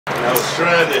I was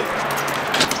trying to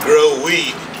grow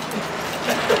weed.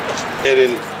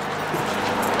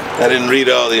 I didn't read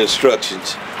all the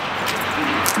instructions.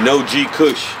 No G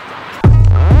Kush.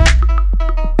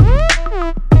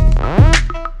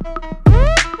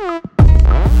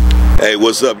 Hey,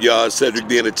 what's up, y'all? Cedric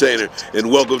The Entertainer, and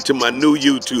welcome to my new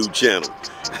YouTube channel.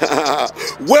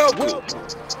 Welcome!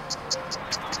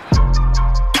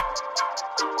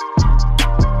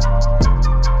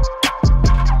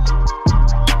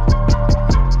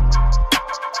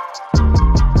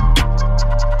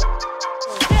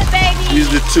 These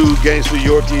are the two gangster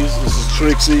Yorkies. This is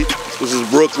Trixie. This is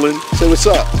Brooklyn. Say what's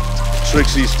up.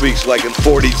 Trixie speaks like a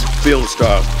 40s film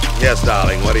star. Yes,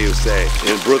 darling, what do you say?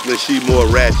 In Brooklyn, she more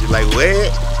ratchet, like,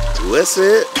 what? What's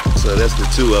it? So that's the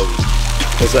two of them.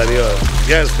 What's that here?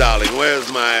 Yes, darling, where's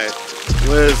my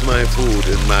food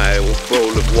and my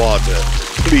bowl of water?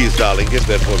 Please, darling, get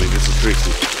that for me. This is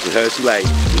Trixie. And her, she like,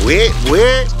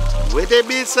 what that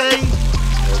bitch say?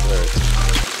 That's her.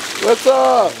 What's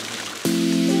up?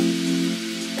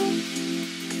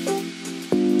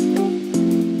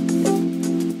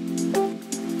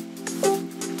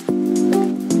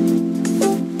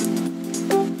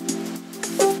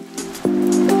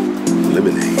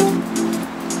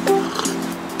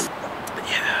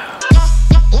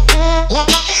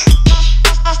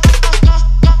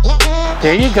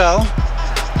 There you go.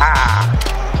 Ah.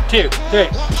 2, 3.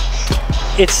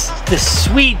 It's the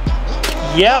sweet.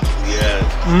 Yep. Yeah.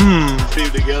 Mmm.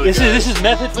 Together, this is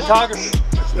method photography.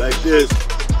 Like this.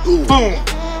 Ooh. Boom.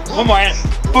 One more and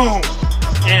boom.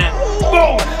 And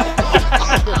boom.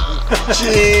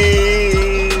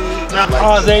 Cheese.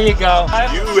 Oh, there you go.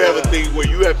 You have a thing where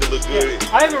you have to look good.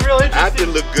 I have a real interest. I have to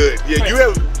look good. Yeah, you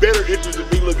have a better interest in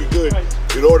me looking good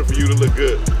in order for you to look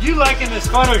good. You liking this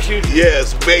photo shoot?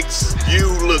 Yes, makes you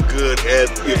look good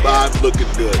as if I'm looking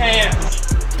good. Yeah.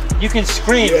 You can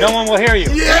scream. Yeah. No one will hear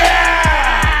you.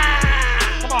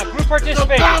 Yeah! Come on, group participate.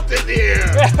 There's a fountain here.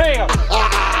 There you go.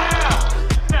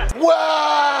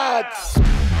 What?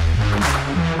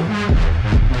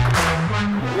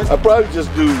 I probably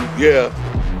just do, yeah.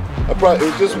 It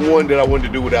was just one that I wanted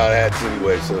to do without ads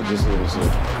anyway, so just a little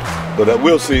simple. But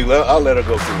we'll see. I'll let her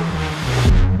go through it.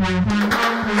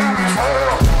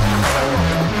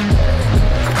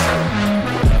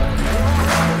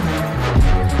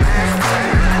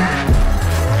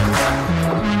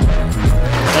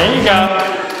 There you go.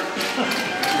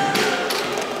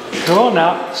 Cool,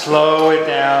 now slow it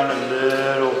down a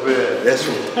little bit. That's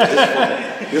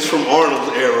from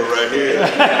Arnold's era right here.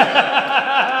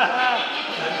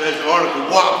 That's Arnold can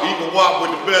whop. He can whop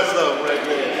with the best of them right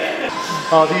there.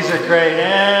 Oh, these are great.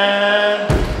 And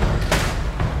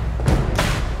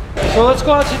so let's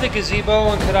go out to the gazebo,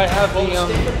 and could I have the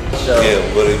Yeah,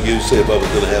 but you said if I was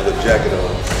gonna have a jacket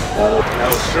on. I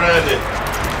was trying to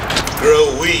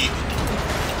grow weed.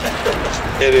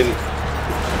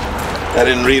 I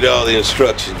didn't read all the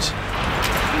instructions.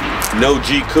 No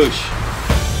G Kush.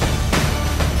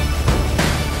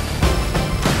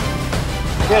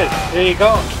 Good. There you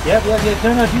go. Yep. No, do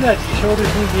that. Your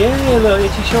shoulders need, yeah, a little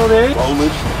itchy shoulder.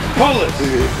 Polish. Polish.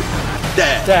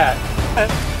 That.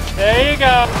 There you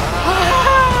go.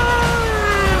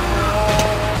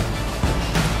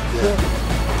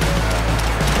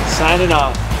 Signing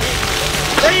off.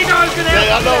 There you go. I was gonna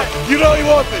I know. You know he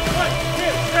wants it. 1, 2,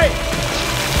 3.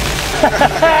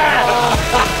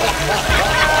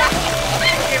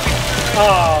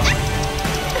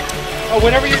 Oh,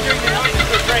 whenever you're doing your notes,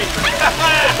 you're great.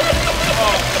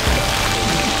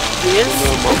 Yes.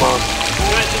 No, my mom.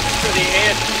 This is for the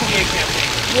ASPCA campaign.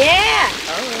 Yeah.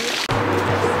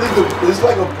 It's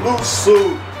like a blue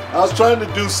suit. I was trying to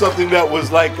do something that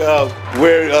was like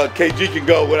where KG can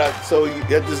go without, so I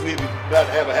just need to not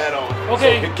have a hat on.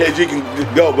 Okay. So KG can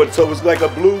go, but so it's like a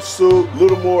blue suit, a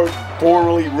little more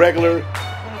formally regular.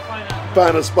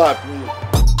 Find a spot.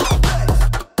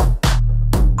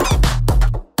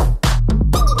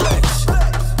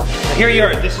 Here you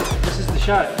are. This is the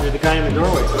shot. You're the guy in the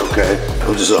doorway. Okay.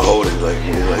 I'm just holding like.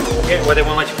 Yeah. Well, they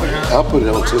won't let you put it on. I'll put it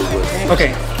on too. But.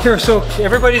 Okay. Here, so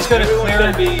everybody's gonna clear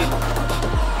and be. Yeah,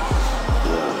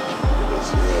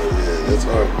 that's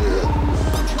hard.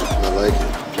 Yeah. I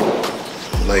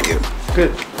like it.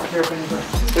 Good.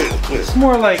 It's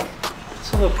more like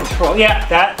it's a little control. Yeah,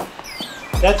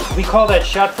 that's we call that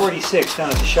shot 46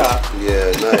 down at the shop.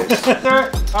 Yeah, nice.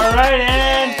 All right,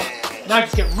 and now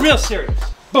just get real serious.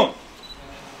 Boom.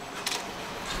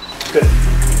 Good.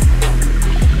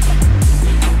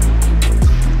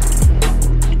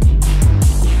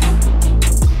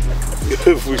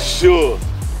 For sure.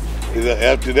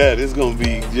 After that, it's gonna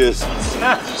be just.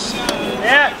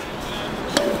 Yeah.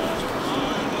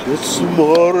 This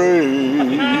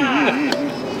morning.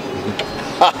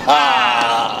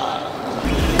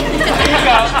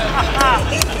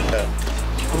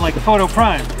 I'm like photo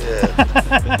prime.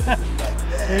 Yeah.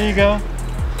 There you go.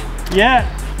 Yeah.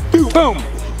 Boom.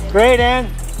 Great, Ann.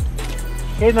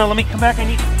 Okay, now let me come back. I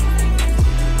need.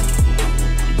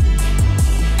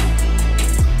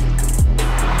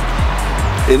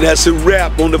 And that's a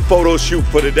wrap on the photo shoot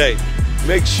for today.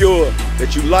 Make sure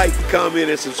that you like, comment,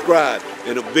 and subscribe.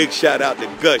 And a big shout out to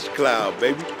GUSHCLOUD,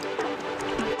 baby.